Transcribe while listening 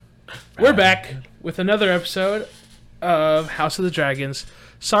We're back with another episode of House of the Dragons.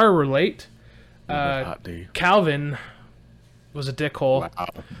 Sorry we're late. Calvin was a dickhole. Wow,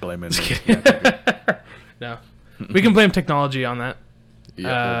 blaming me. No. We can blame technology on that.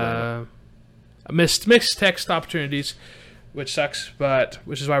 Yeah, Missed text opportunities, which sucks,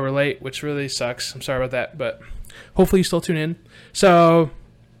 which is why we're late, which really sucks. I'm sorry about that, but hopefully you still tune in. So,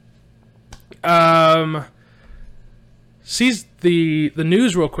 sees the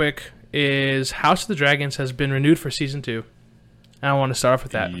news real quick is House of the Dragons has been renewed for season 2. And I want to start off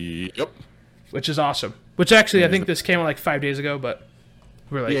with that. Yep. Which is awesome. Which actually, I think this came out like 5 days ago, but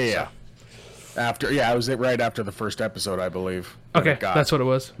we're late. Yeah. I was right after the first episode, I believe. Okay, that's what it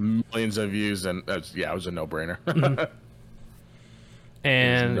was. Millions of views, and it was a no-brainer. Mm-hmm.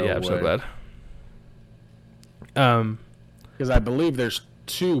 And I'm so glad. Because I believe there's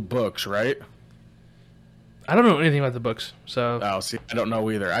 2 books, right? I don't know anything about the books, so. Oh, see, I don't know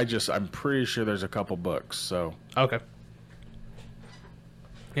either. I'm pretty sure there's a couple books, so. Okay.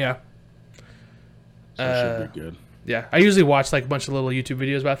 Yeah. So it should be good. Yeah, I usually watch like a bunch of little YouTube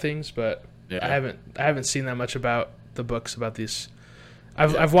videos about things, but yeah. I haven't seen that much about the books about these.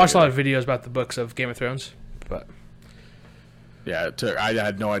 I've watched a lot of videos about the books of Game of Thrones, but. Yeah, I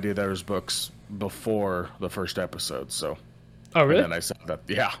had no idea there was books before the first episode, so. Oh, really? And then I saw that.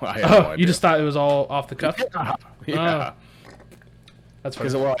 Yeah, I had no idea. You just thought it was all off the cuff? Yeah. That's funny.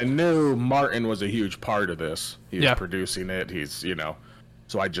 Because, I knew Martin was a huge part of this. He was producing it. He's,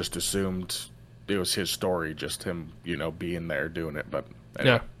 so I just assumed it was his story, just him, being there doing it. But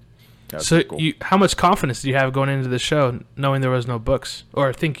anyway, So, cool. how much confidence do you have going into the show, knowing there was no books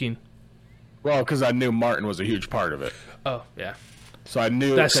or thinking? Well, because I knew Martin was a huge part of it. Oh, yeah. So I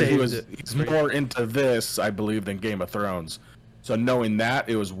knew that he's more into this, I believe, than Game of Thrones. So knowing that,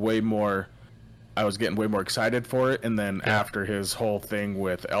 it was way more. I was getting way more excited for it, and then after his whole thing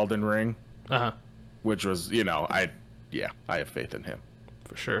with Elden Ring, which was, I have faith in him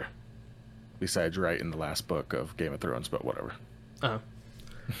for sure. Besides writing the last book of Game of Thrones, but whatever.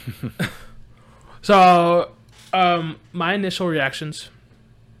 So, my initial reactions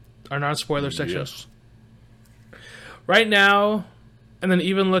are non-spoiler section. Yes. Right now, and then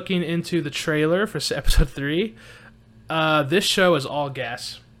even looking into the trailer for episode 3, this show is all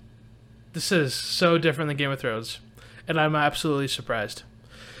gas. This is so different than Game of Thrones, and I'm absolutely surprised.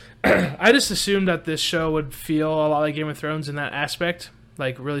 I just assumed that this show would feel a lot like Game of Thrones in that aspect,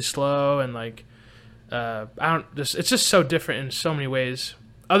 like really slow and like it's just so different in so many ways.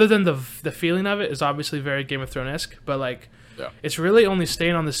 Other than the feeling of it is obviously very Game of Thrones-esque, but like it's really only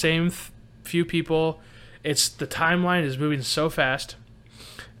staying on the same few people. It's the timeline is moving so fast,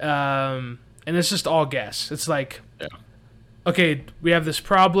 and it's just all gas. It's like, okay, we have this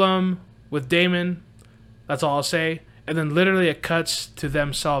problem with Daemon. That's all I'll say. And then literally it cuts to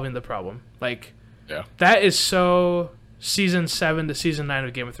them solving the problem. Like, that is so season 7 to season 9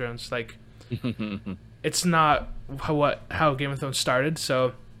 of Game of Thrones. Like, it's not how Game of Thrones started.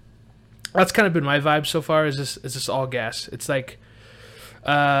 So that's kind of been my vibe so far. Is this all gas? It's like,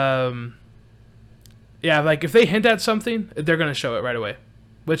 like if they hint at something, they're gonna show it right away,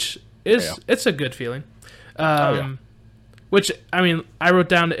 which is it's a good feeling. Which, I mean, I wrote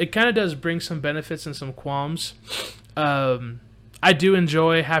down, it kind of does bring some benefits and some qualms. I do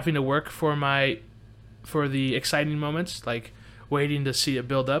enjoy having to work for the exciting moments, like waiting to see it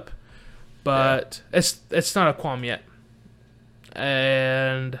build up. But it's not a qualm yet.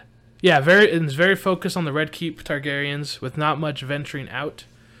 And it's very focused on the Red Keep Targaryens with not much venturing out,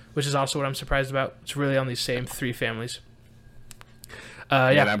 which is also what I'm surprised about. It's really on these same 3 families.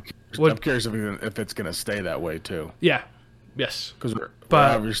 I'm curious if it's going to stay that way too. Yeah. Yes. Because we're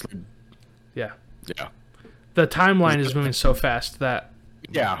obviously... Yeah. The timeline is moving so fast that...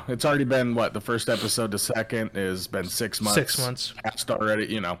 Yeah, it's already been, the first episode to second has been 6 months. 6 months. Passed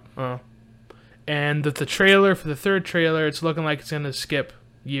already, And the trailer, for the 3rd trailer, it's looking like it's going to skip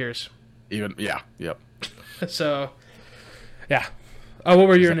years. So, yeah. Oh, what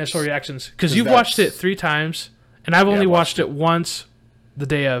were your initial reactions? Because you've watched it 3 times, and I've only watched it once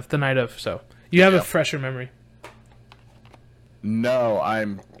the night of, so you have a fresher memory. No,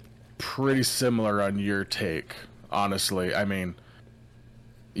 I'm pretty similar on your take, honestly. I mean,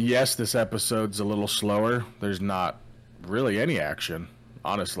 yes, this episode's a little slower. There's not really any action,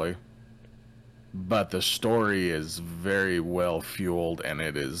 honestly. But the story is very well fueled, and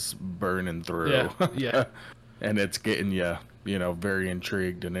it is burning through. Yeah. And it's getting you, very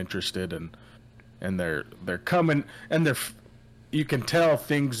intrigued and interested, and they're coming, and you can tell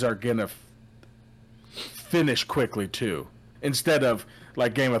things are gonna finish quickly too. Instead of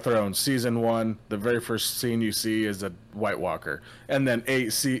like Game of Thrones season 1, the very first scene you see is a White Walker, and then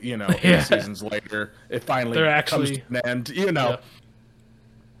 8 seasons later, it finally comes to an end. Yeah.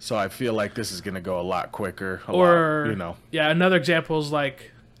 So I feel like this is going to go a lot quicker. Another example is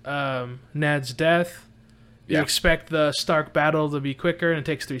like Ned's death. You expect the Stark battle to be quicker, and it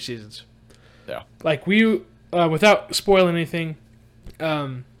takes 3 seasons. Yeah. Like we, without spoiling anything,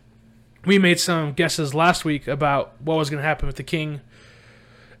 we made some guesses last week about what was going to happen with the king,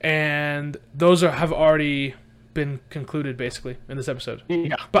 and those have already been concluded basically in this episode.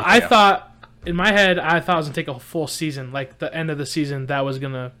 Yeah. But I thought, in my head, it was going to take a full season, like the end of the season, that was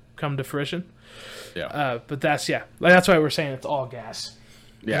going to come to fruition. Yeah. But that's why we're saying it's all gas.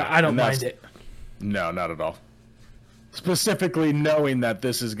 Yeah. I don't mind it. No, not at all. Specifically knowing that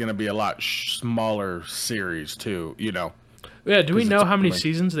this is going to be a lot smaller series too, Yeah, do we know how many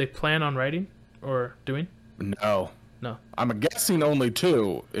seasons they plan on writing or doing? No. I'm guessing only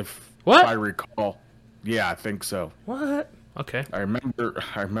 2, if I recall. Yeah, I think so. What? Okay. I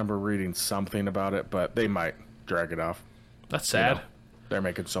remember reading something about it, but they might drag it off. That's sad. They're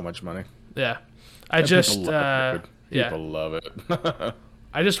making so much money. Yeah. People love it.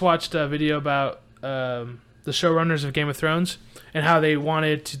 I just watched a video about the showrunners of Game of Thrones and how they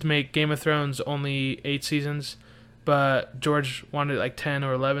wanted to make Game of Thrones only 8 seasons, but George wanted like 10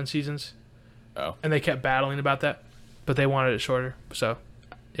 or 11 seasons. Oh. And they kept battling about that, but they wanted it shorter. So,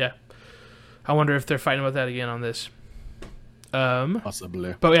 yeah. I wonder if they're fighting about that again on this.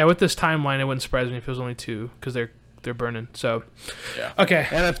 Possibly. But yeah, with this timeline, it wouldn't surprise me if it was only 2 because they're burning. So, yeah. Okay.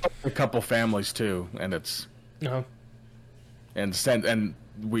 And it's a couple families too, and it's and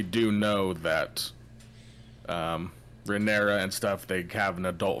we do know that Rhaenyra and stuff, they have an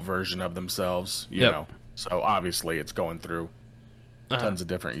adult version of themselves, you know. So obviously it's going through tons of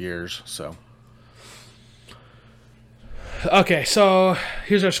different years. So. Okay, so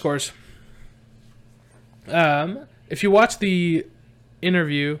here's our scores. If you watch the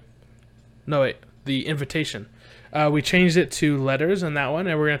invitation, we changed it to letters in that one,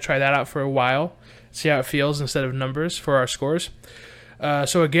 and we're going to try that out for a while, see how it feels instead of numbers for our scores.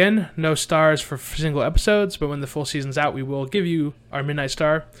 So again, no stars for single episodes, but when the full season's out, we will give you our Midnight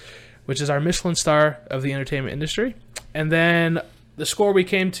Star, which is our Michelin star of the entertainment industry. And then the score we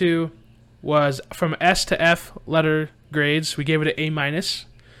came to was from S to F letter grades. We gave it an A-.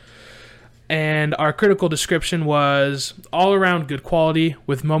 And our critical description was all around good quality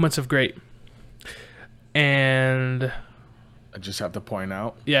with moments of great. And I just have to point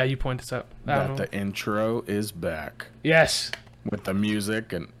out. Yeah, you point this out. That the intro is back. Yes. With the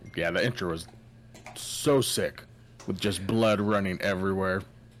music, and the intro was so sick with just blood running everywhere.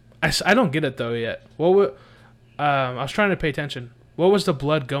 I don't get it though yet. I was trying to pay attention. What was the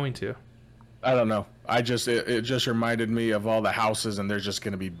blood going to? I don't know. It just reminded me of all the houses, and there's just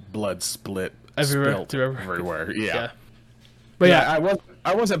going to be blood spilled everywhere. Yeah. But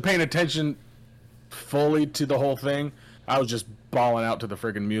I wasn't paying attention fully to the whole thing. I was just bawling out to the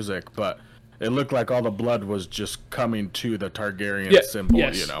friggin' music, but it looked like all the blood was just coming to the Targaryen symbol,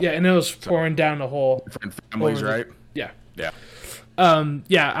 Yeah, and it was pouring down the whole different families, right? Yeah. Yeah.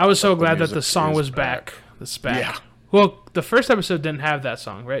 I was so glad that the song was back. It's back. Yeah. Well, the first episode didn't have that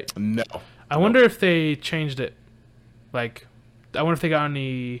song, right? No. I wonder if they changed it. Like, I wonder if they got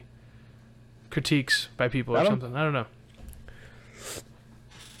any critiques by people or something. I don't know.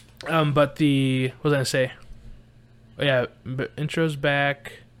 But what was I going to say? But intro's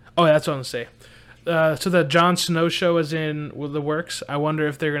back. Oh, yeah, that's what I was going to say. So the Jon Snow show is in the works. I wonder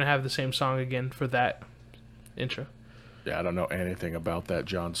if they're going to have the same song again for that intro. Yeah, I don't know anything about that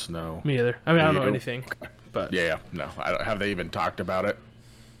Jon Snow. Me either. I mean, I don't know anything. But no. Have they even talked about it?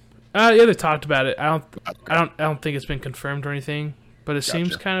 Yeah, they talked about it. I don't think it's been confirmed or anything, but it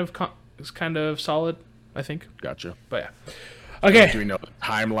seems kind of solid, I think. Gotcha. But yeah. Okay. Do we know the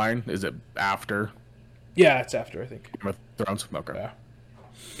timeline? Is it after? Yeah, it's after, I think. Game of Thrones? Okay. Yeah.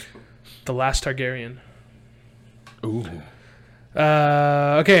 The Last Targaryen. Ooh.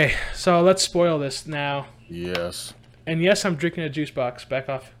 Okay, so let's spoil this now. Yes. And yes, I'm drinking a juice box. Back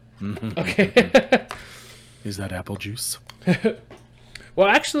off. Okay. Is that apple juice? Well,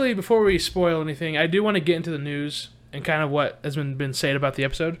 actually, before we spoil anything, I do want to get into the news and kind of what has been said about the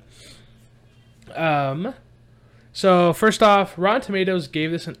episode. So first off, Rotten Tomatoes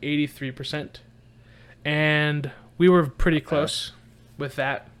gave this an 83%, and we were pretty close with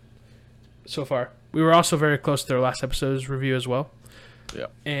that so far. We were also very close to their last episode's review as well. Yeah.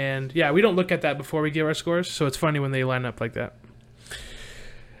 And we don't look at that before we give our scores, so it's funny when they line up like that.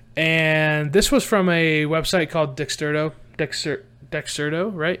 And this was from a website called Dexerto,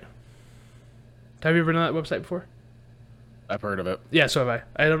 right? Have you ever done that website before? I've heard of it. Yeah, so have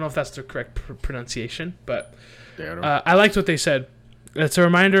I. I don't know if that's the correct pronunciation, but Yeah, I liked what they said. It's a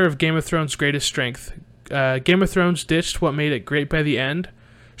reminder of Game of Thrones' greatest strength. Game of Thrones ditched what made it great by the end.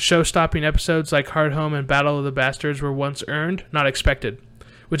 Show-stopping episodes like Hard Home and Battle of the Bastards were once earned, not expected,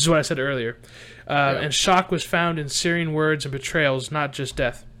 which is what I said earlier. And shock was found in searing words and betrayals, not just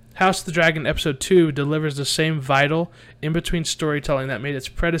death. House of the Dragon Episode 2 delivers the same vital, in-between storytelling that made its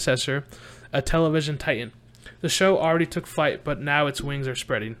predecessor a television titan. The show already took flight, but now its wings are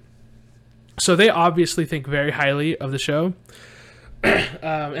spreading. So they obviously think very highly of the show.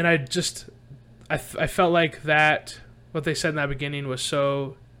 And I felt like that, what they said in that beginning was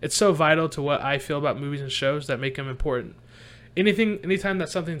it's so vital to what I feel about movies and shows that make them important. Anytime that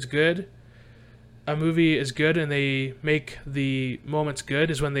something's good, a movie is good and they make the moments good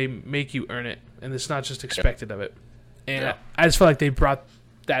is when they make you earn it. And it's not just expected of it. And I just felt like they brought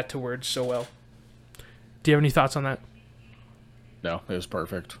that to words so well. Do you have any thoughts on that? No, it was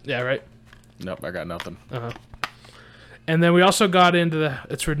perfect. Yeah, right? Nope, I got nothing. Uh-huh. And then we also got into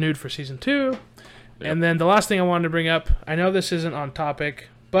it's renewed for season 2. Yep. And then the last thing I wanted to bring up, I know this isn't on topic,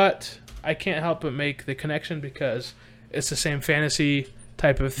 but I can't help but make the connection because it's the same fantasy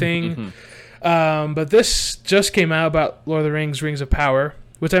type of thing. But this just came out about Lord of the Rings, Rings of Power,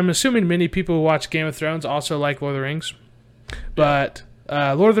 which I'm assuming many people who watch Game of Thrones also like Lord of the Rings. But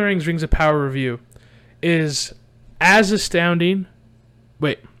Lord of the Rings, Rings of Power review is as astounding.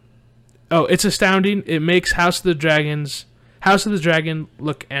 It's astounding. It makes House of the Dragon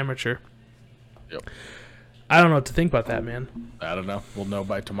look amateur. Yep. I don't know what to think about that, man. I don't know. We'll know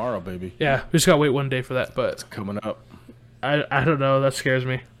by tomorrow, baby. Yeah, we just gotta wait one day for that, but It's coming up. I don't know. That scares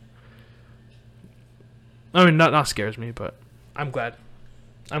me. I mean, not scares me, but I'm glad.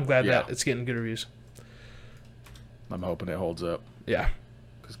 That it's getting good reviews. I'm hoping it holds up. Yeah.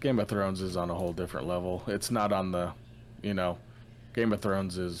 Because Game of Thrones is on a whole different level. It's not on the, Game of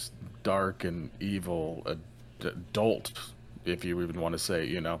Thrones is dark and evil, adult, if you even want to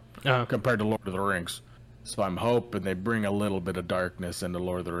say, compared to Lord of the Rings. So I'm hoping they bring a little bit of darkness into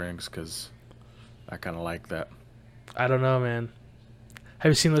Lord of the Rings because I kind of like that. I don't know, man. Have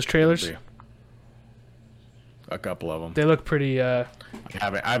you seen those trailers? Yeah. A couple of them. They look pretty. I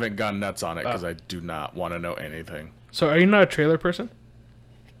haven't gone nuts on it because I do not want to know anything. So are you not a trailer person?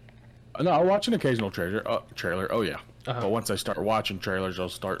 No, I'll watch an occasional trailer. Oh yeah. Uh-huh. But once I start watching trailers, I'll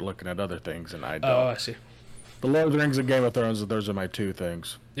start looking at other things, and I don't. Oh, I see. The Lord of the Rings and Game of Thrones, those are my two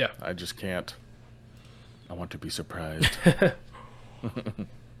things. Yeah. I just can't. I want to be surprised. Yeah,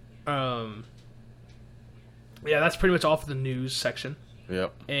 that's pretty much all for the news section.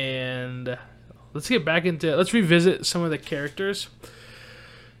 Yep. And let's revisit some of the characters.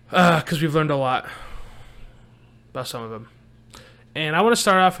 Because we've learned a lot about some of them. And I want to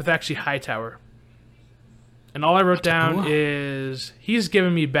start off with actually Hightower. And all I wrote down is he's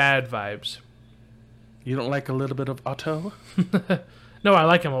giving me bad vibes. You don't like a little bit of Otto? No, I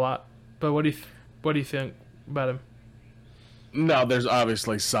like him a lot. But what do you think about him? No, there's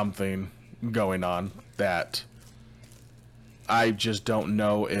obviously something going on that I just don't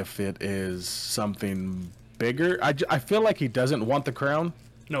know if it is something bigger. I feel like he doesn't want the crown.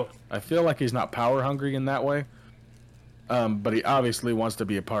 No. I feel like he's not power hungry in that way. But he obviously wants to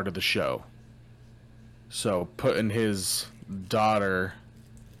be a part of the show. So putting his daughter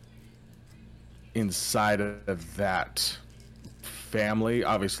inside of that family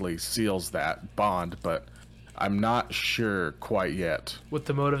obviously seals that bond, but I'm not sure quite yet What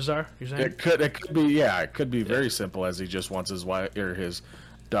the motives are, you're saying? It could be very simple as he just wants his wife or his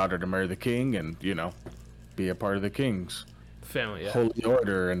daughter to marry the king and be a part of the king's family, yeah. holy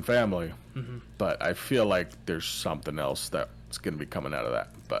order and family. Mm-hmm. But I feel like there's something else that's going to be coming out of that.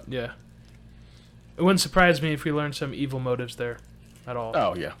 But yeah, it wouldn't surprise me if we learned some evil motives there at all.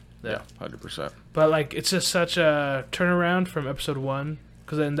 Oh yeah, 100%. But it's just such a turnaround from episode 1.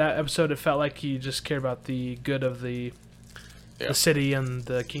 Because in that episode, it felt like he just cared about the good of the city and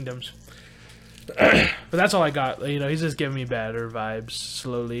the kingdoms. But that's all I got. He's just giving me badder vibes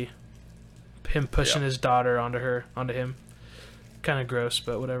slowly. Him pushing his daughter onto him. Kind of gross,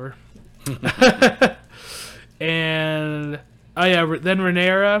 but whatever. And then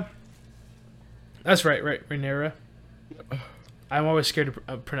Rhaenyra. That's right, Rhaenyra. I'm always scared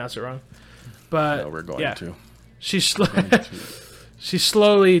to pronounce it wrong. But no, we're going to. She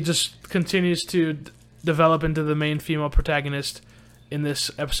slowly just continues to develop into the main female protagonist in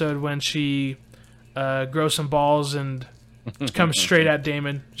this episode when she grows some balls and comes straight at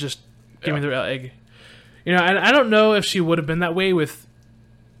Daemon, just give me the egg. And I don't know if she would have been that way with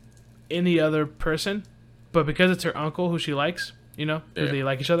any other person, but because it's her uncle who she likes, you know, that they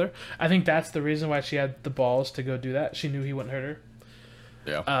like each other. I think that's the reason why she had the balls to go do that. She knew he wouldn't hurt her.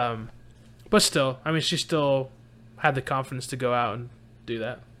 Yeah. But still, I mean, she still had the confidence to go out and do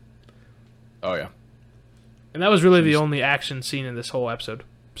that. Oh, yeah. And that was really the only action scene in this whole episode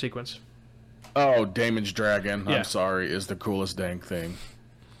sequence. Oh, Damon's dragon, Yeah. I'm sorry, is the coolest dang thing.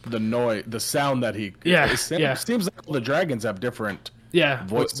 The noise, the sound that he... Yeah, It seems like all the dragons have different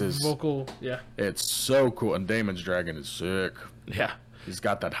voices. Vocal, It's so cool, and Damon's dragon is sick. Yeah. He's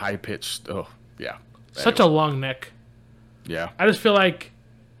got that high-pitched... Oh, yeah. Such a long neck. Yeah. I just feel like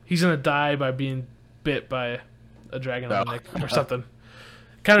he's going to die by being bit by a dragon on the neck or something.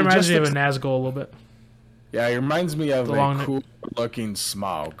 Kind of reminds me of a Nazgul a little bit. Yeah, he reminds me of a cool-looking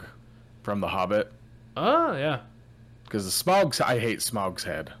Smaug from The Hobbit. Oh, yeah. Because the Smaug's... I hate Smaug's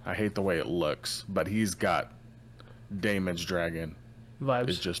head. I hate the way it looks. But he's got Damon's dragon. Vibes.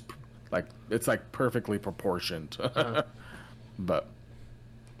 It's just... like it's like perfectly proportioned. But...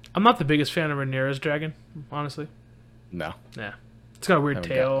 I'm not the biggest fan of Rhaenyra's dragon, honestly. No. Yeah. It's got a weird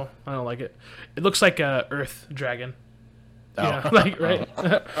tail. I don't like it. It looks like a earth dragon. Oh. Yeah, like, right?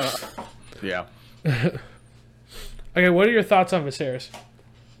 Yeah. Okay, what are your thoughts on Viserys?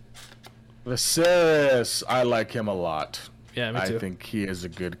 Viserys, I like him a lot. Yeah, me too. I think he is a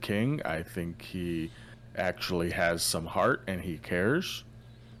good king. I think he actually has some heart and he cares.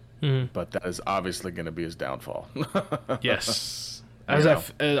 Mm-hmm. But that is obviously going to be his downfall. Yes. As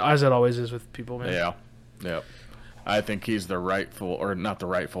it always is with people, man. Yeah. Yeah. I think he's the rightful, or not the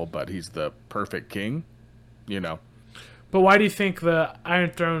rightful, but he's the perfect king. You know. But why do you think the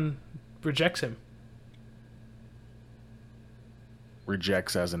Iron Throne rejects him?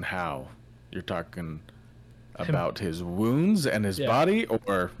 Rejects as in how? You're talking about his wounds and his body?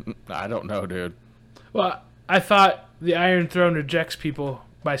 Or, I don't know, dude. Well, I thought the Iron Throne rejects people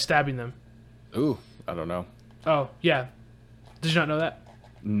by stabbing them. Ooh, I don't know. Oh, yeah. Did you not know that?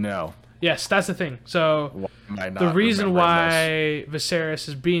 No. Yes, that's the thing. So, the reason why Viserys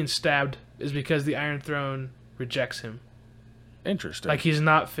is being stabbed is because the Iron Throne rejects him. Interesting. Like, he's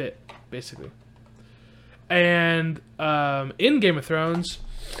not fit, basically. And in Game of Thrones,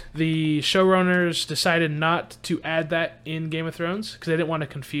 the showrunners decided not to add that in Game of Thrones because they didn't want to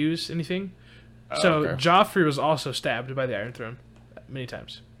confuse anything. So Joffrey was also stabbed by the Iron Throne many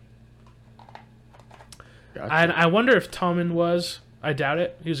times. Gotcha. And I wonder if Tommen was. I doubt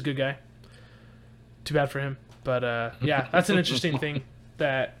it. He was a good guy. Too bad for him. But yeah, that's an interesting thing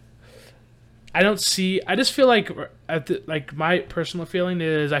that I don't see. I just feel like, like my personal feeling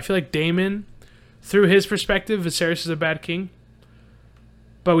is, I feel like Daemon, through his perspective, Viserys is a bad king.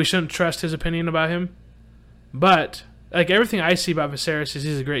 But we shouldn't trust his opinion about him. But like everything I see about Viserys is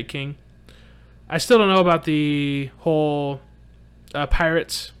he's a great king. I still don't know about the whole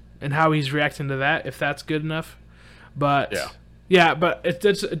pirates and how he's reacting to that, if that's good enough. But yeah, but it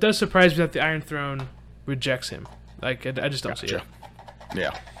does surprise me that the Iron Throne rejects him. Like I just don't see it.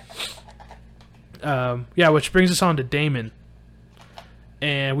 Yeah. Yeah, which brings us on to Daemon.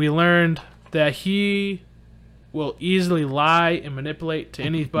 And we learned that he will easily lie and manipulate to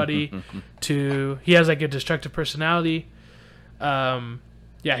anybody. He has like a destructive personality.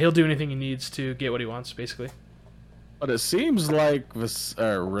 Yeah, he'll do anything he needs to get what he wants, basically. But it seems like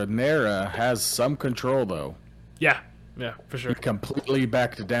Rhaenyra has some control, though. Yeah, for sure. He completely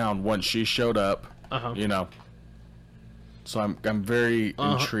backed down once she showed up. You know. So I'm very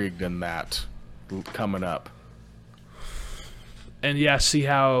intrigued in that coming up. And yeah, see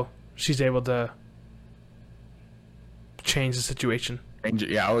how she's able to change the situation.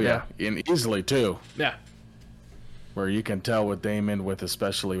 Yeah. And easily too. Yeah. Where you can tell with Daemon,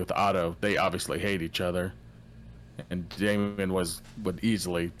 especially with Otto, they obviously hate each other. And Daemon would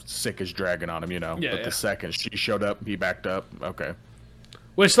easily sick his dragon on him, you know. Yeah, but the second she showed up, he backed up. Okay.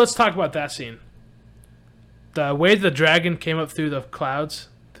 Which, let's talk about that scene. The way the dragon came up through the clouds,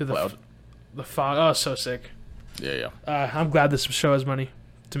 through the fog. Oh, so sick. Yeah. I'm glad this show has money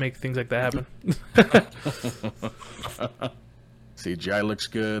to make things like that happen. CGI looks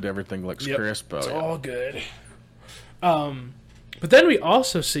good. Everything looks crisp. It's all good. But then we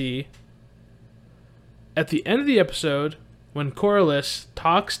also see at the end of the episode when Corlys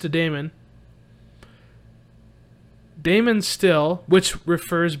talks to Daemon still, which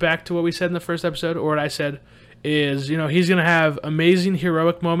refers back to what we said in the first episode, or what I said, is, you know, he's going to have amazing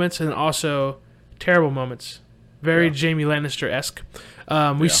heroic moments and also terrible moments. Very Jaime Lannister-esque.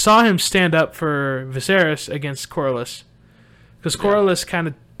 We saw him stand up for Viserys against Corlys. Because Corlys kind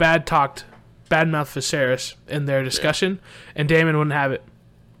of badmouthed Viserys in their discussion, and Daemon wouldn't have it.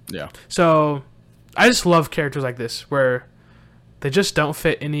 Yeah. So, I just love characters like this, where they just don't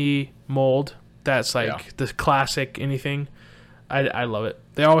fit any mold that's like the classic anything. I love it.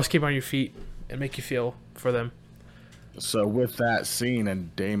 They always keep on your feet and make you feel for them. So with that scene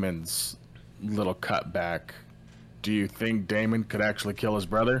and Damon's little cutback, do you think Damon could actually kill his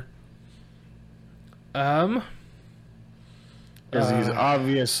brother? Because he's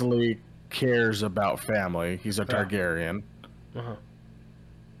obviously cares about family. He's a Targaryen. Uh-huh.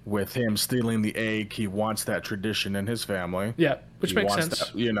 With him stealing the egg, he wants that tradition in his family. Yeah, which makes sense.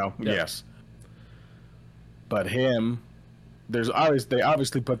 That, yes. But him, they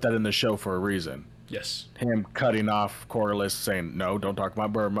obviously put that in the show for a reason. Yes. Him cutting off Corlys, saying, "No, don't talk to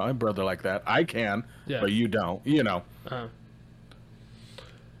my brother like that. I can, but you don't." Uh-huh.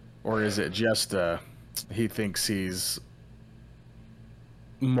 Or is it just he thinks he's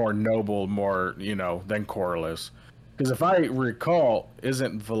more noble, than Corlys? Because if I recall,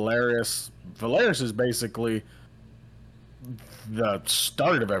 isn't Valeris is basically the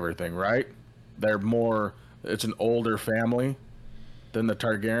start of everything, right? It's an older family than the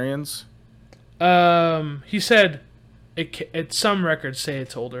Targaryens. He said some records say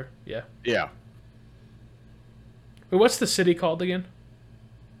it's older. Yeah. Yeah. Wait, what's the city called again?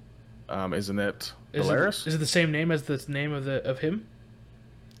 Isn't it Valeris? Is it the same name as the name of him?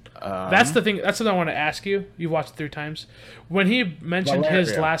 That's the thing. That's what I want to ask you. You've watched it 3 times. When he mentioned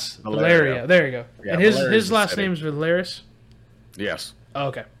his last Valeria. There you go. Yeah, and his last name's Valeris. Yes. Oh,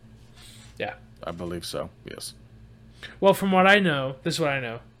 okay. Yeah. I believe so. Yes. Well, from what I know, this is what I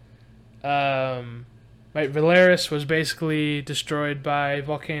know. Right, Valeris was basically destroyed by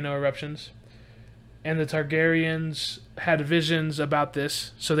volcano eruptions, and the Targaryens had visions about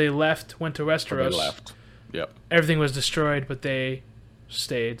this, so they went to Westeros. They left. Yep. Everything was destroyed, but they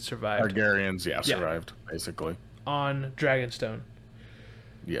survived. Targaryens, survived, basically. On Dragonstone.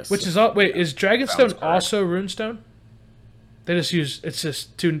 Yes. Which is is Dragonstone also Runestone? It's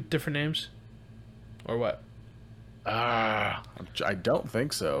just 2 different names? Or what? I don't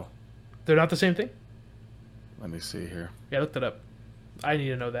think so. They're not the same thing? Let me see here. Yeah, look that up. I need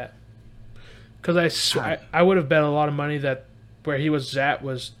to know that. Because I would have bet a lot of money that where he was at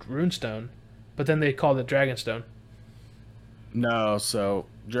was Runestone, but then they called it Dragonstone. No, so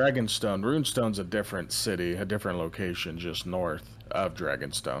Dragonstone, Runestone's a different city, a different location just north of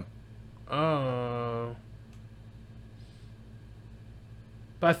Dragonstone. Oh.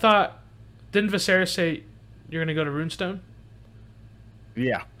 But I thought, didn't Viserys say you're going to go to Runestone?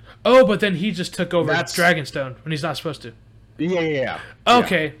 Yeah. Oh, but then he just took over Dragonstone when he's not supposed to. Yeah.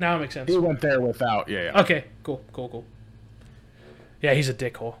 Okay, now it makes sense. He went there without, Okay, cool. Yeah, he's a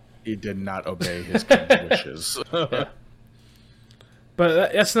dickhole. He did not obey his king's wishes. Yeah.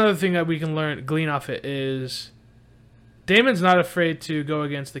 But that's another thing that we can glean off it is Daemon's not afraid to go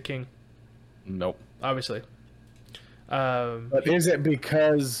against the king. Nope. Obviously. But is it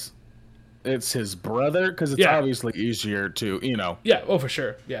because it's his brother? Because it's obviously easier to, Yeah, for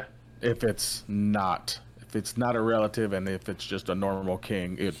sure. Yeah. If it's not a relative and if it's just a normal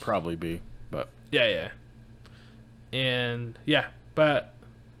king, it'd probably be. But yeah. And but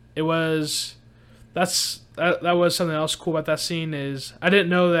it was that was something else cool about that scene is I didn't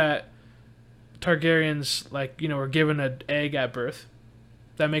know that Targaryens were given an egg at birth.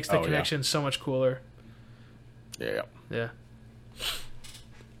 That makes the connection so much cooler. Yeah.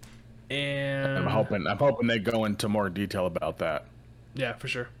 And I'm hoping they go into more detail about that. Yeah, for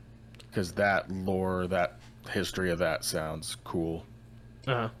sure. Because that lore, that history of that sounds cool.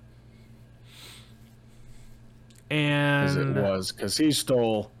 Uh-huh. And because he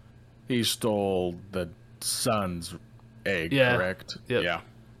stole the son's egg, correct? Yep. Yeah.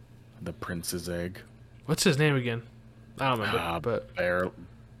 The prince's egg. What's his name again? I don't remember. But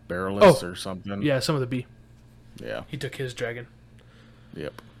Barreless or something. Yeah, some of the B. Yeah. He took his dragon.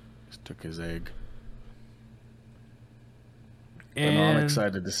 Yep. He took his egg. And I'm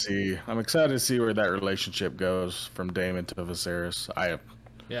excited to see where that relationship goes from Daemon to Viserys. I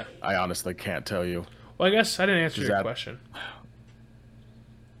honestly can't tell you. Well, I guess I didn't answer your question.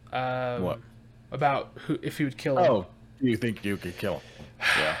 What? About if he would kill him. Oh, do you think you could kill him?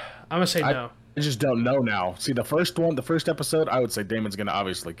 Yeah. I'm gonna say no. I just don't know now. See, the first episode, I would say Daemon's gonna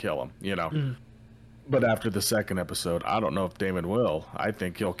obviously kill him, Mm. But after the second episode, I don't know if Daemon will. I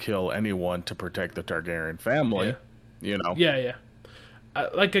think he'll kill anyone to protect the Targaryen family. Yeah. Yeah.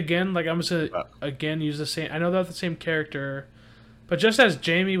 I'm gonna again use the same. I know they're the same character, but just as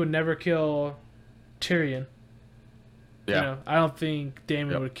Jaime would never kill Tyrion, I don't think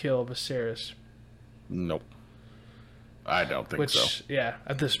Daemon would kill Viserys. Nope. I don't think so. Yeah,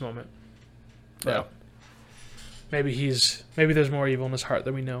 at this moment. But yeah. Maybe there's more evil in his heart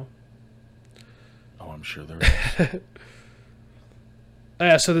than we know. Oh, I'm sure there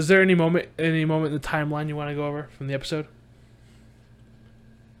is. So is there any moment in the timeline you want to go over from the episode?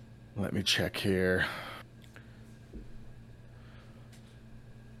 Let me check here.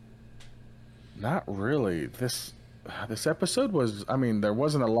 Not really. This episode was, I mean, there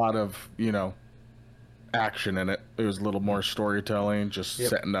wasn't a lot of, action in it. It was a little more storytelling, just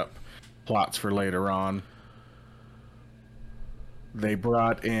setting up plots for later on. They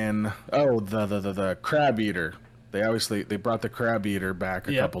brought in the crab eater. They brought the crab eater back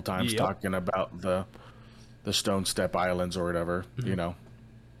a couple times, talking about the Stone Step Islands or whatever,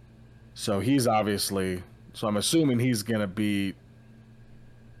 So he's obviously, so I'm assuming he's gonna be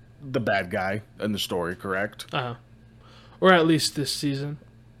the bad guy in the story, correct? Or at least this season.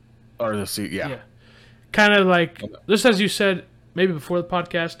 Or yeah. Kind of like, just as you said, maybe before the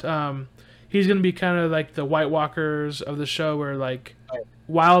podcast, he's going to be kind of like the White Walkers of the show, where like,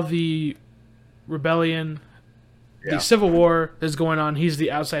 while the rebellion, the Civil War is going on, he's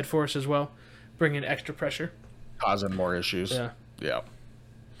the outside force as well, bringing extra pressure. Causing more issues. Yeah.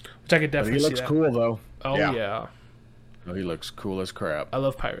 Which I could definitely see. He looks cool, though. Oh, yeah. Oh, he looks cool as crap. I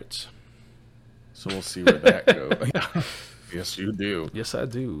love pirates. So we'll see where that goes. Yes, you do. Yes, I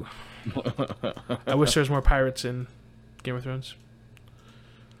do. I wish there was more pirates in Game of Thrones.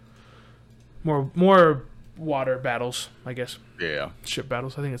 More water battles, I guess. Yeah. Ship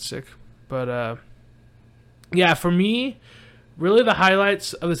battles. I think it's sick. But, yeah, for me, really the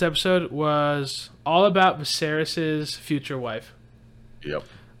highlights of this episode was all about Viserys' future wife. Yep.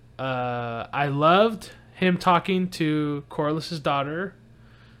 I loved him talking to Corlys's daughter.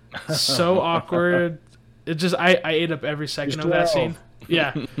 So awkward. It just, I ate up every second of that scene.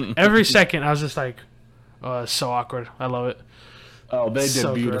 Yeah. Every second, I was just like, oh, it's so awkward. I love it. Oh, they did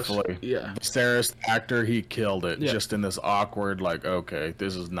So beautifully. gross. Yeah. Viserys, actor, he killed it. Yeah. Just in this awkward, like, okay,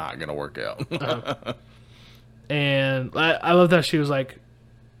 this is not going to work out. And I love that she was like,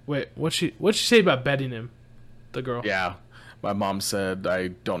 wait, what'd she say about bedding him? The girl. Yeah. My mom said, I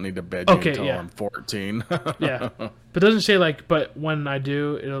don't need to bed you until I'm 14. Yeah. But doesn't she like, but when I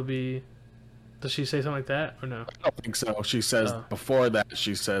do, it'll be... Does she say something like that, or no? I don't think so. She says, before that,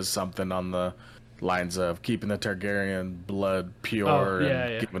 she says something on the lines of keeping the Targaryen blood pure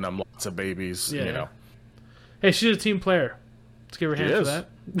and giving them lots of babies, Hey, she's a team player. Let's give her hands for that.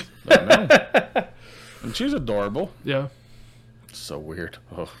 I know. And she's adorable. Yeah. So weird.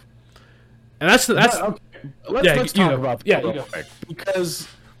 Ugh. And that's okay. Let's talk about that real quick. Because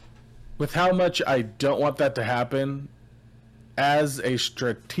with how much I don't want that to happen, as a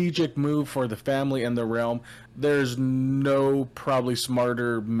strategic move for the family and the realm, there's no probably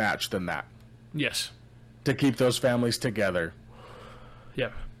smarter match than that. Yes. To keep those families together. Yeah.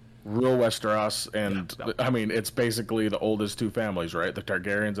 Real Westeros, and I mean, it's basically the oldest two families, right? The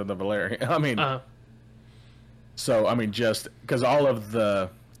Targaryens and the Valyrians. I mean, so, I mean, just because all of the,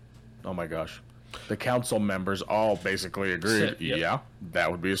 oh my gosh, the council members all basically agreed, yeah,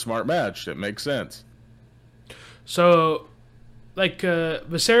 that would be a smart match. It makes sense. So, like,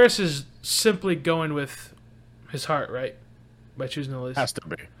 Viserys is simply going with his heart, right? By choosing Alyssa. Has to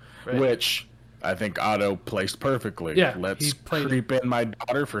be. Right? Which I think Otto placed perfectly. Yeah, let's creep in my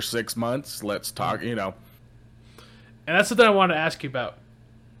daughter for 6 months. Let's talk, And that's something I want to ask you about.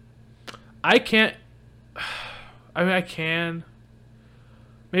 I can't... I mean, I can.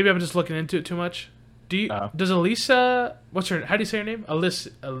 Maybe I'm just looking into it too much. Does Elisa... How do you say her name?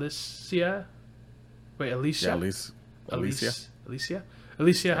 Alicia? Wait, Alicia? Yeah, Alicia.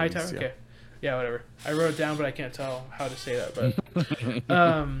 Alicia Hightower? Okay. Yeah, whatever. I wrote it down, but I can't tell how to say that. But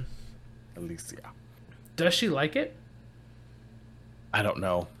Alicia. Does she like it? I don't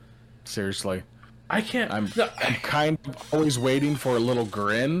know. Seriously. I can't... I'm kind of always waiting for a little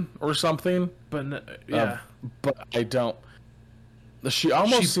grin or something. But, yeah. But I don't... She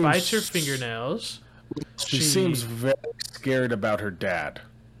bites her fingernails. She seems very scared about her dad.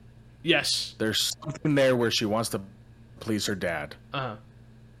 Yes. There's something there where she wants to please her dad. Uh-huh.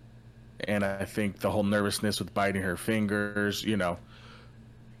 And I think the whole nervousness with biting her fingers,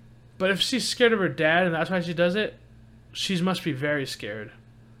 But if she's scared of her dad and that's why she does it, she must be very scared.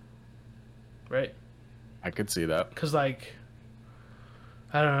 Right? I could see that. Because, like,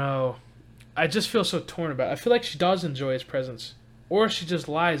 I don't know. I just feel so torn about it. I feel like she does enjoy his presence. Or she just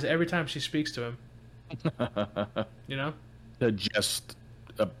lies every time she speaks to him. To just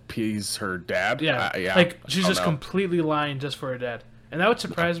appease her dad? Yeah. Like, she's just completely lying just for her dad. And that would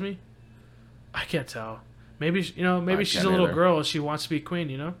surprise me. I can't tell. Maybe, maybe she's a little girl and she wants to be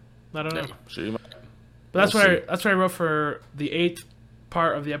queen, I don't know. Yeah, she might. But that's what I wrote for the 8th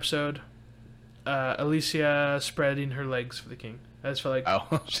part of the episode. Alicia spreading her legs for the king. I just felt like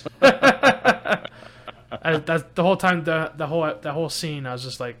that's the whole time the whole scene. I was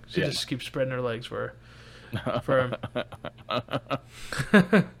just like, she just keeps spreading her legs for her. for him.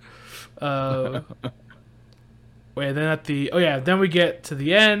 Wait, then we get to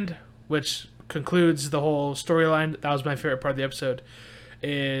the end, which concludes the whole storyline. That was my favorite part of the episode.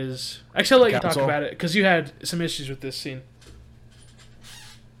 Actually, I'll let you talk about it because you had some issues with this scene.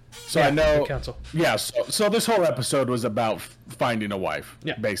 So I know, the council. Yeah. So this whole episode was about finding a wife,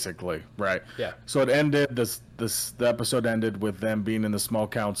 basically, right? Yeah. So it ended. The episode ended with them being in the small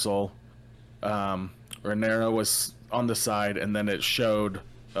council. Rhaenyra was on the side, and then it showed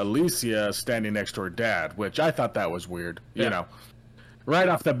Alicia standing next to her dad, which I thought that was weird. Yeah. You know, right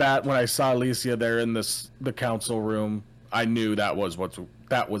off the bat, when I saw Alicia there in the council room, I knew that was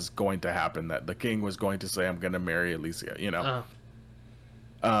going to happen. That the king was going to say, "I'm going to marry Alicia." You know.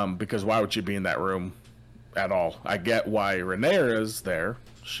 Because why would you be in that room at all? I get why Rhaenyra's there.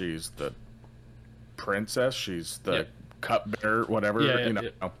 She's the princess. She's the cupbearer, whatever. You know.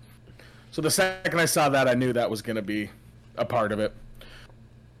 Yeah. So the second I saw that, I knew that was going to be a part of it.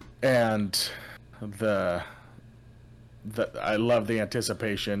 And I love the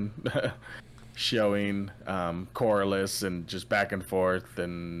anticipation showing Corlys and just back and forth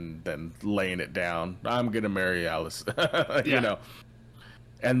and then laying it down. I'm going to marry Alice. You know.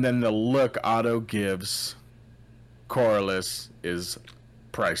 And then the look Otto gives Corlys is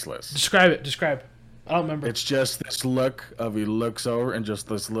priceless. Describe it. I don't remember. It's just this look of he looks over and just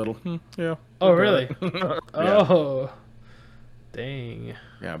this little, yeah. Oh, really? Yeah. Oh, dang.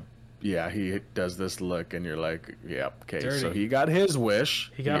 Yeah, he does this look, and you're like, yeah, okay. Dirty. So he got his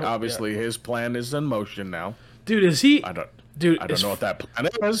wish. Obviously, his plan is in motion now. Dude, is he? I don't know what that plan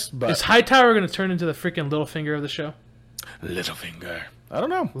is, but is Hightower going to turn into the freaking Littlefinger of the show? Littlefinger. I don't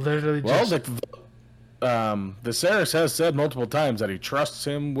know. Literally, well, Viserys has said multiple times that he trusts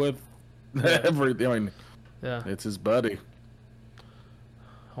him with everything. I mean, it's his buddy.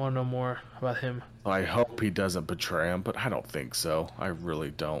 I want to know more about him. I hope he doesn't betray him, but I don't think so. I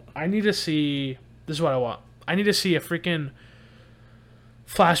really don't. I need to see. This is what I want. I need to see a freaking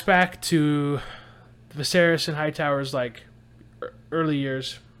flashback to Viserys and Hightower's like early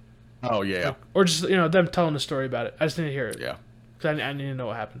years. Oh yeah. Or just them telling the story about it. I just need to hear it. Yeah. Because I need to know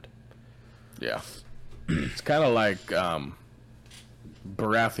what happened. Yeah. It's kind of like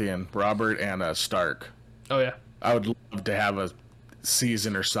Baratheon, Robert and Stark. Oh yeah. I would love to have a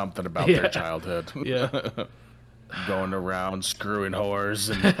season or something about their childhood. Yeah. Going around screwing whores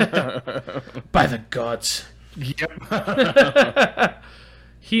and by the gods. Yep.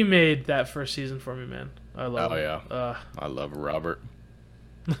 He made that first season for me, man. I love it. Oh yeah. I love Robert.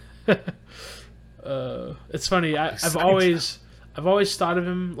 It's funny. I've always thought of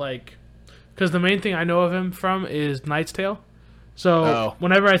him like, because the main thing I know of him from is Knight's Tale. So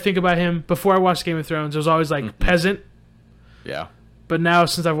whenever I think about him, before I watched Game of Thrones, it was always like peasant. Yeah. But now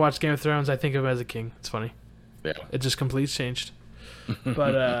since I've watched Game of Thrones, I think of him as a king. It's funny. Yeah. It just completely changed.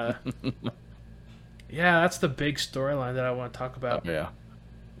 But yeah, that's the big storyline that I want to talk about. Yeah.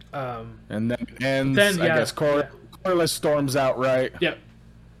 And then it ends. I guess Corlys storms out, right? Yep.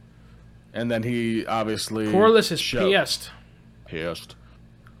 And then he obviously Corlys is pissed.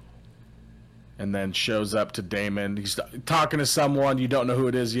 And then shows up to Daemon. He's talking to someone, you don't know who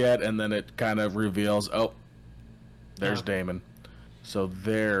it is yet, and then it kind of reveals, there's Daemon. So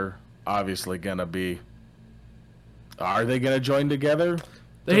they're obviously gonna be. Are they gonna join together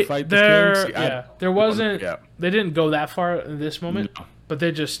to fight the king? Yeah, there wasn't. Yeah. They didn't go that far in this moment, but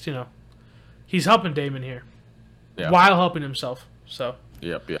they just he's helping Daemon here, while helping himself. So.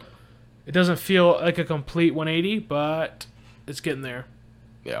 Yep. It doesn't feel like a complete 180, but it's getting there.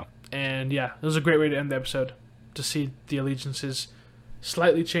 Yeah. And it was a great way to end the episode, to see the allegiances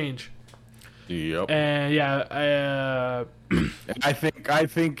slightly change. Yep. And I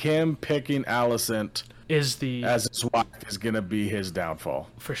think him picking Alicent as his wife is gonna be his downfall.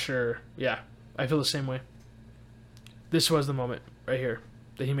 For sure. Yeah. I feel the same way. This was the moment right here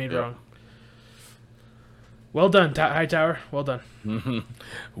that he made wrong. Well done, Hightower. Well done.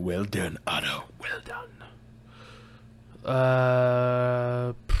 Well done, Otto. Well done.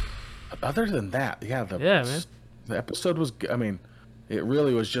 Other than that, man. The episode was. I mean, it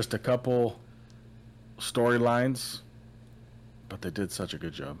really was just a couple storylines, but they did such a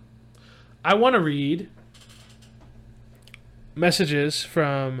good job. I want to read messages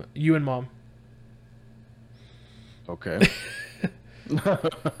from you and Mom. Okay.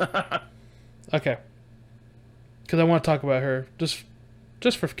 Okay. Because I want to talk about her, just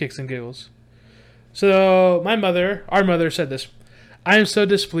for kicks and giggles. So, our mother said this. I am so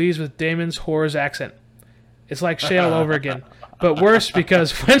displeased with Daemon's whore's accent. It's like Shay all over again. But worse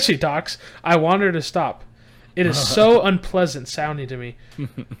because when she talks, I want her to stop. It is so unpleasant sounding to me.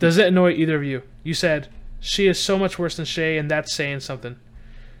 Does it annoy either of you? You said, She is so much worse than Shay, and that's saying something.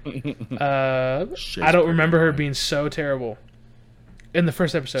 I don't remember her being so terrible in the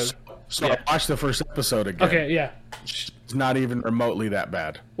first episode. So I watched the first episode again. Okay, yeah. She's not even remotely that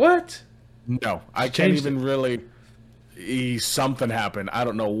bad. What? No, I can't even really. Something happened. I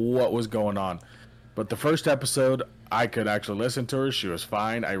don't know what was going on, but the first episode, I could actually listen to her. She was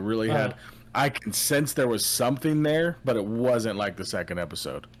fine. I really had. I can sense there was something there, but it wasn't like the second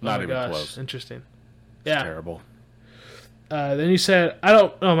episode. Not even close. Interesting. Yeah. Terrible. Then you said, I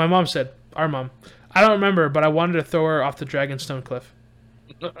don't know, my mom said, our mom, I don't remember, but I wanted to throw her off the Dragonstone cliff.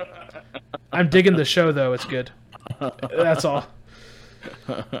 I'm digging the show, though. It's good. That's all.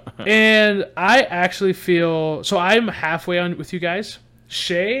 And I actually feel, so I'm halfway on with you guys.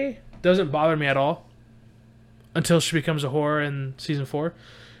 Shay doesn't bother me at all until she becomes a whore in season 4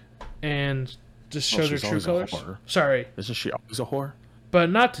 and just shows her true colors. Sorry. Isn't she always a whore?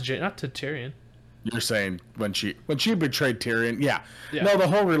 But not to Tyrion. You're saying when she betrayed Tyrion, yeah. No, the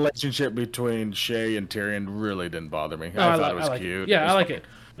whole relationship between Shay and Tyrion really didn't bother me. I thought it was cute. Yeah, I like it.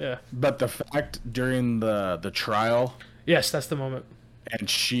 Yeah. But the fact during the trial, yes, that's the moment. And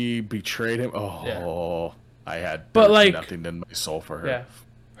she betrayed him. Oh, yeah. I had nothing in my soul for her. Yeah,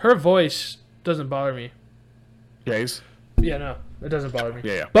 her voice doesn't bother me. Jace? Yeah, no, it doesn't bother me.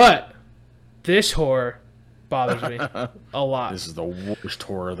 Yeah. But this whore bothers me a lot. This is the worst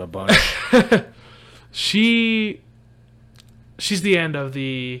whore of the bunch. She's the end of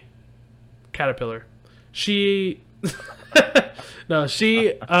the caterpillar.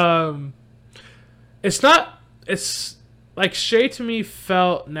 It's like Shay to me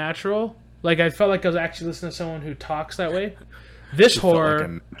felt natural. Like I felt like I was actually listening to someone who talks that way. This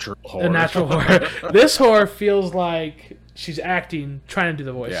whore, like a natural whore. This whore feels like she's acting, trying to do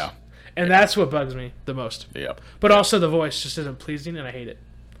the voice. Yeah. And that's what bugs me the most. Yep. But also the voice just isn't pleasing, and I hate it.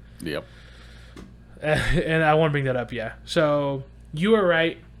 Yep. And I want to bring that up, yeah. So you were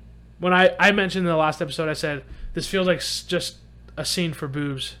right. When I mentioned in the last episode, I said, this feels like just a scene for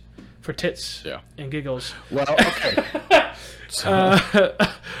boobs, for tits and giggles. Well, okay.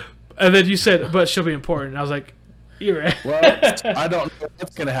 And then you said, but she'll be important. And I was like, you're right. Well, I don't know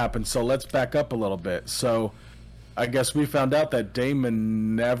what's going to happen, so let's back up a little bit. So I guess we found out that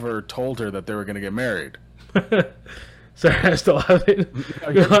Damon never told her that they were going to get married. Sorry, I still have it.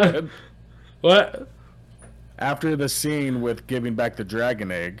 Go on. What? After the scene with giving back the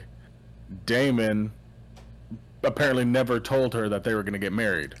dragon egg, Damon apparently never told her that they were going to get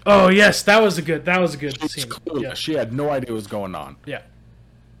married. Oh yes, that was a good scene. Yeah. She had no idea what was going on. Yeah.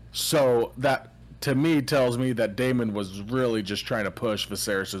 So that to me tells me that Damon was really just trying to push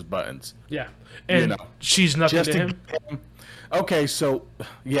Viserys' buttons. Yeah. And she's nothing to him. Okay, so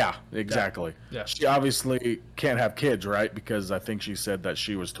yeah, exactly. Yeah. She obviously can't have kids, right? Because I think she said that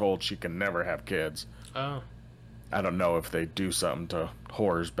she was told she can never have kids. Oh. I don't know if they do something to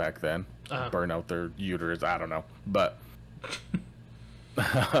whores back then, burn out their uterus. I don't know, but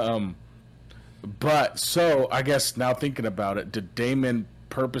but so I guess now thinking about it, did Daemon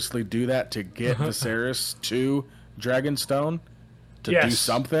purposely do that to get Viserys to Dragonstone to do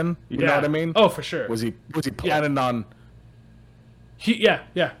something? You know what I mean? Oh, for sure. Was he planning on?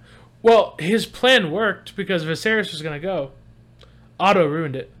 Yeah. Well, his plan worked because Viserys was gonna go. Otto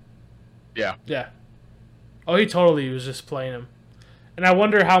ruined it. Yeah. Yeah. Oh, he totally was just playing him, and I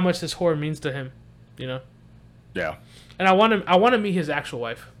wonder how much this whore means to him. You know. Yeah. And I want to meet his actual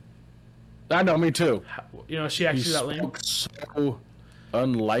wife. I know, me too. You know, she actually that lame. So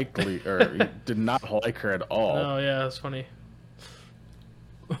unlikely, or he did not like her at all. Oh yeah, that's funny.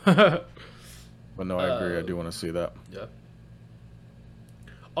 But no, I agree. I do want to see that. Yeah.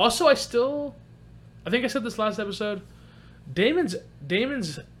 Also, I think I said this last episode.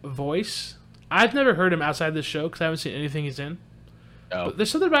 Damon's voice. I've never heard him outside this show because I haven't seen anything he's in. Oh. But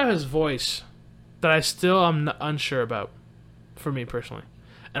there's something about his voice that I still am unsure about, for me personally,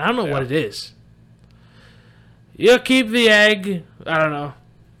 and I don't know what it is. You keep the egg. I don't know.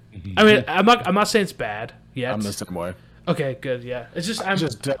 I mean, I'm not saying it's bad yet. I'm the same way. Okay, good. Yeah, it's just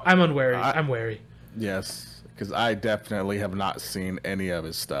I'm unwary. I'm wary. Yes, because I definitely have not seen any of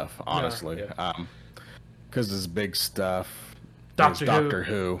his stuff, honestly. Because his big stuff, Doctor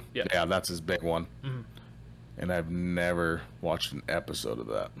Who. Yeah, that's his big one. Mm-hmm. And I've never watched an episode of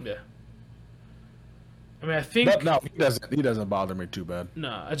that. Yeah. I mean, I think no, he doesn't bother me too bad.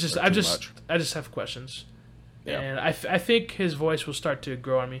 No, I just have questions. Yeah. And I think his voice will start to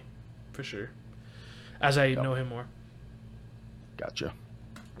grow on me, for sure, as I know him more. Gotcha.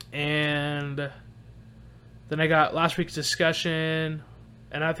 And then I got last week's discussion,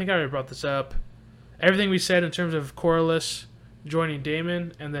 and I think I already brought this up. Everything we said in terms of Corlys joining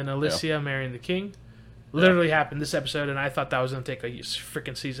Daemon, and then Alicia marrying the king. literally happened this episode, and I thought that was going to take a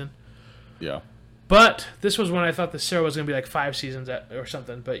freaking season. Yeah. But this was when I thought the show was going to be like 5 seasons or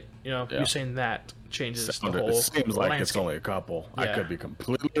something. But, you're saying that changes the whole It seems like landscape. it's only a couple. Yeah. I could be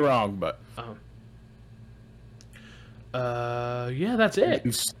completely wrong, but... yeah, that's it.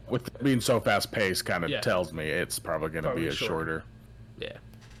 With it being so fast-paced, kind of Yeah. tells me it's probably going to be a shorter. Yeah,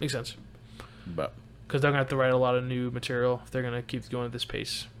 makes sense. But because they're going to have to write a lot of new material if they're going to keep going at this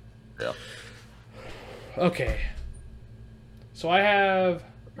pace. Yeah. Okay. So I have...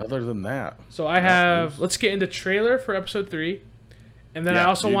 Other than that... Let's get into trailer for episode 3. And then I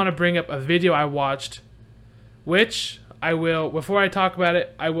also want to bring up a video I watched, which I will... Before I talk about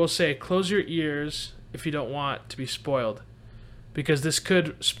it, I will say close your ears if you don't want to be spoiled. Because this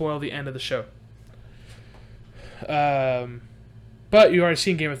could spoil the end of the show. But you already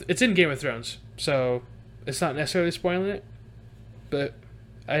seen it's in Game of Thrones, so it's not necessarily spoiling it, but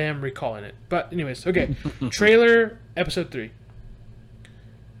I am recalling it. But anyways, okay. Trailer, episode 3.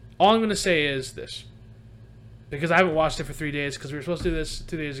 All I'm going to say is this. Because I haven't watched it for 3 days, because we were supposed to do this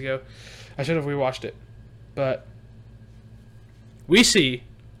 2 days ago. I should have rewatched it. But we see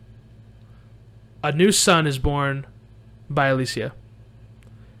a new son is born by Alicia.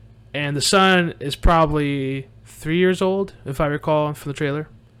 And the son is probably 3 years old, if I recall from the trailer.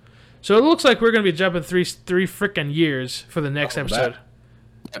 So it looks like we're going to be jumping three freaking years for the next episode.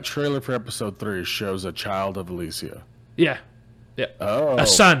 That trailer for episode 3 shows a child of Alicia. Yeah. Yeah. Oh. A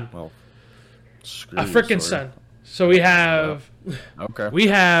son. Well, a freaking son. So we have... Okay. We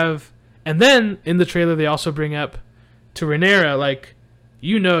have... And then, in the trailer, they also bring up to Rhaenyra, like,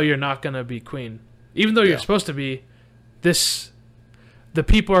 you're not going to be queen. Even though you're supposed to be, the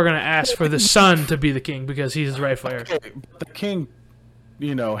people are going to ask for the son to be the king because he's the rightful heir. Okay, but the king,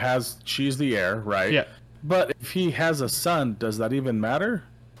 she's the heir, right? Yeah. But if he has a son, does that even matter?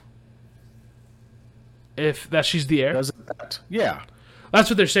 If that she's the heir? Doesn't that? Yeah. That's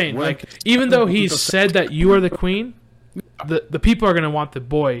what they're saying. Like, even though he's said that you are the queen, the people are going to want the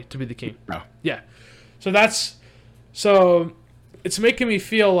boy to be the king. No. Yeah. So it's making me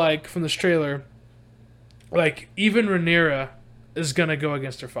feel like, from this trailer, like, even Rhaenyra is going to go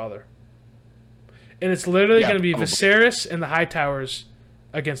against her father. And it's literally going to be Viserys and the High Towers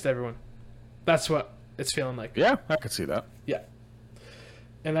against everyone. That's what it's feeling like. Yeah, I could see that. Yeah.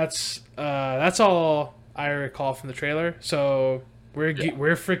 And that's all I recall from the trailer. So we're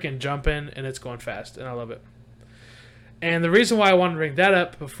freaking jumping, and it's going fast, and I love it. And the reason why I wanted to bring that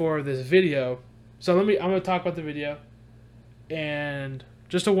up before this video, so I'm going to talk about the video, and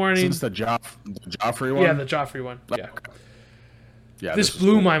just a warning. Since the Joffrey one? Yeah, the Joffrey one. Yeah. Okay. Yeah, this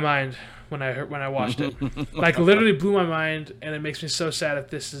blew my mind when I watched it. Like, literally blew my mind, and it makes me so sad if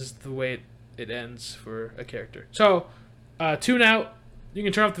this is the way it ends for a character. So, tune out. You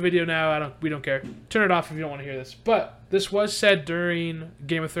can turn off the video now. We don't care. Turn it off if you don't want to hear this. But this was said during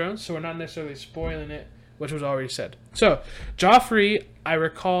Game of Thrones, so we're not necessarily spoiling it, which was already said. So, Joffrey, I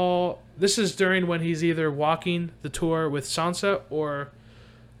recall, this is during when he's either walking the tour with Sansa or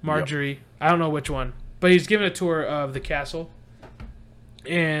Marjorie. Yep. I don't know which one. But he's giving a tour of the castle.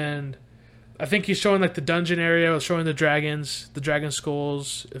 And I think he's showing, like, the dungeon area, showing the dragon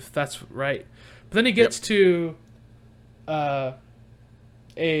skulls, if that's right. But then he gets to a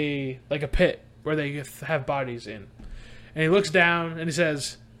pit where they have bodies in. And he looks down and he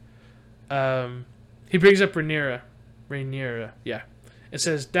says, he brings up Rhaenyra, yeah. It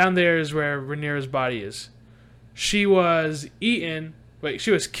says, down there is where Rhaenyra's body is. She was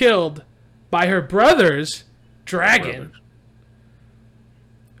killed by her brother's dragon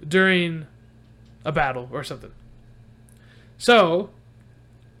during a battle or something. So,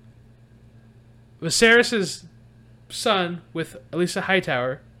 Viserys' son with Alyssa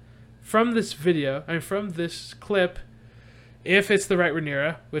Hightower, from this clip, if it's the right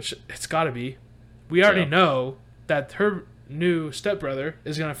Rhaenyra, which it's gotta be, we already know that her new stepbrother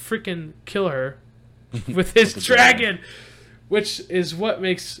is gonna freaking kill her with his dragon, which is why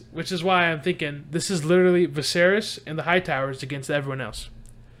I'm thinking this is literally Viserys and the Hightowers against everyone else.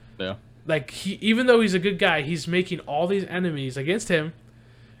 Yeah. Like, even though he's a good guy, he's making all these enemies against him,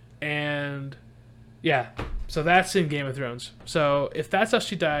 and yeah. So that's in Game of Thrones. So if that's how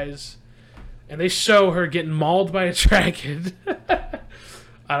she dies, and they show her getting mauled by a dragon,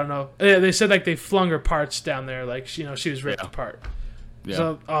 I don't know. They said, like, they flung her parts down there, like, she was ripped apart. Yeah.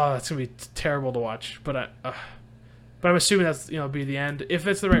 So that's gonna be terrible to watch. But I'm assuming that's be the end. If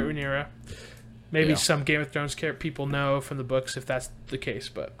it's the right Rhaenyra, maybe some Game of Thrones people know from the books if that's the case.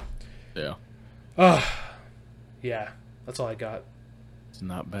 But yeah, that's all I got. It's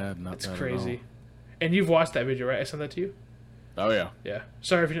not bad. It's crazy. And you've watched that video, right? I sent that to you? Oh, yeah. Yeah.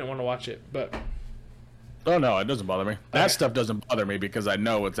 Sorry if you didn't want to watch it, but Oh no, it doesn't bother me. That stuff doesn't bother me because I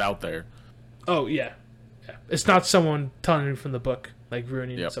know it's out there. Oh yeah. It's not someone telling you from the book, like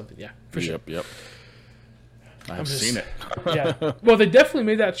ruining something. Yeah, for sure. Yep. I've seen it. Yeah. Well, they definitely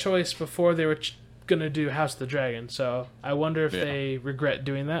made that choice before they were gonna do House of the Dragon. So I wonder if they regret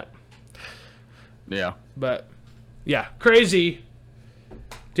doing that. Yeah. But yeah, crazy.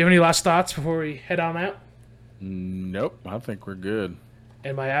 Do you have any last thoughts before we head on out? Nope. I think we're good.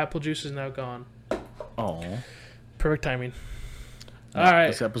 And my apple juice is now gone. Oh. Perfect timing. All right.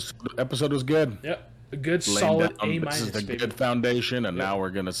 This episode was good. Yep. A good solid A-. This is the good foundation, and now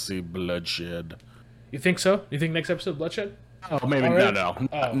we're gonna see bloodshed. You think so? You think next episode bloodshed? Oh, maybe no.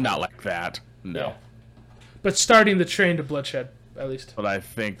 Not like that. No. Yeah. But starting the train to bloodshed, at least. But I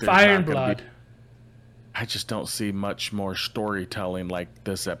think there's Fire and blood. I just don't see much more storytelling like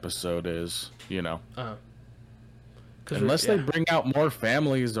this episode is. You know. Unless they bring out more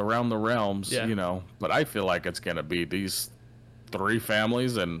families around the realms, you know. But I feel like it's gonna be these 3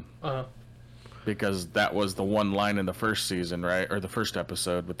 families, and because that was the one line in the first season, right, or the first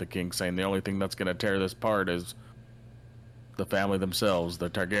episode, with the king saying the only thing that's gonna tear this apart is the family themselves, the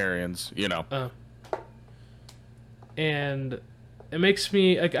Targaryens, you know. And it makes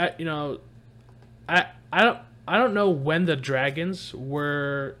me like I don't know when the dragons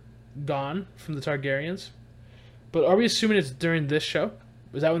were gone from the Targaryens. But are we assuming it's during this show?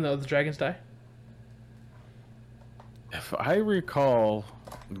 Is that when the other dragons die? If I recall,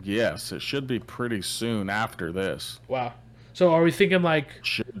 yes, it should be pretty soon after this. Wow. So are we thinking like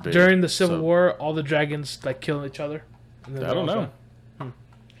during the Civil War, all the dragons like killing each other? And then I don't know.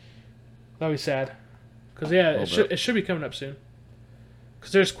 That'd be sad. Because it should be coming up soon.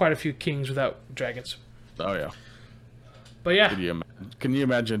 Because there's quite a few kings without dragons. Oh yeah. But yeah. Can you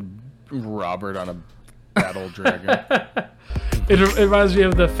imagine Robert on a battle dragon? It reminds me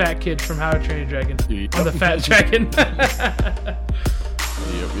of the fat kid from How to Train Your Dragon. Yep. On the fat dragon. Yep.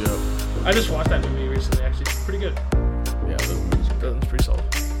 I just watched that movie recently, actually. Pretty good. Yeah, that's pretty solid.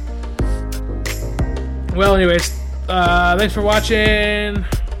 Well, anyways, thanks for watching.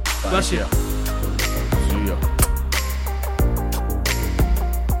 Bless you.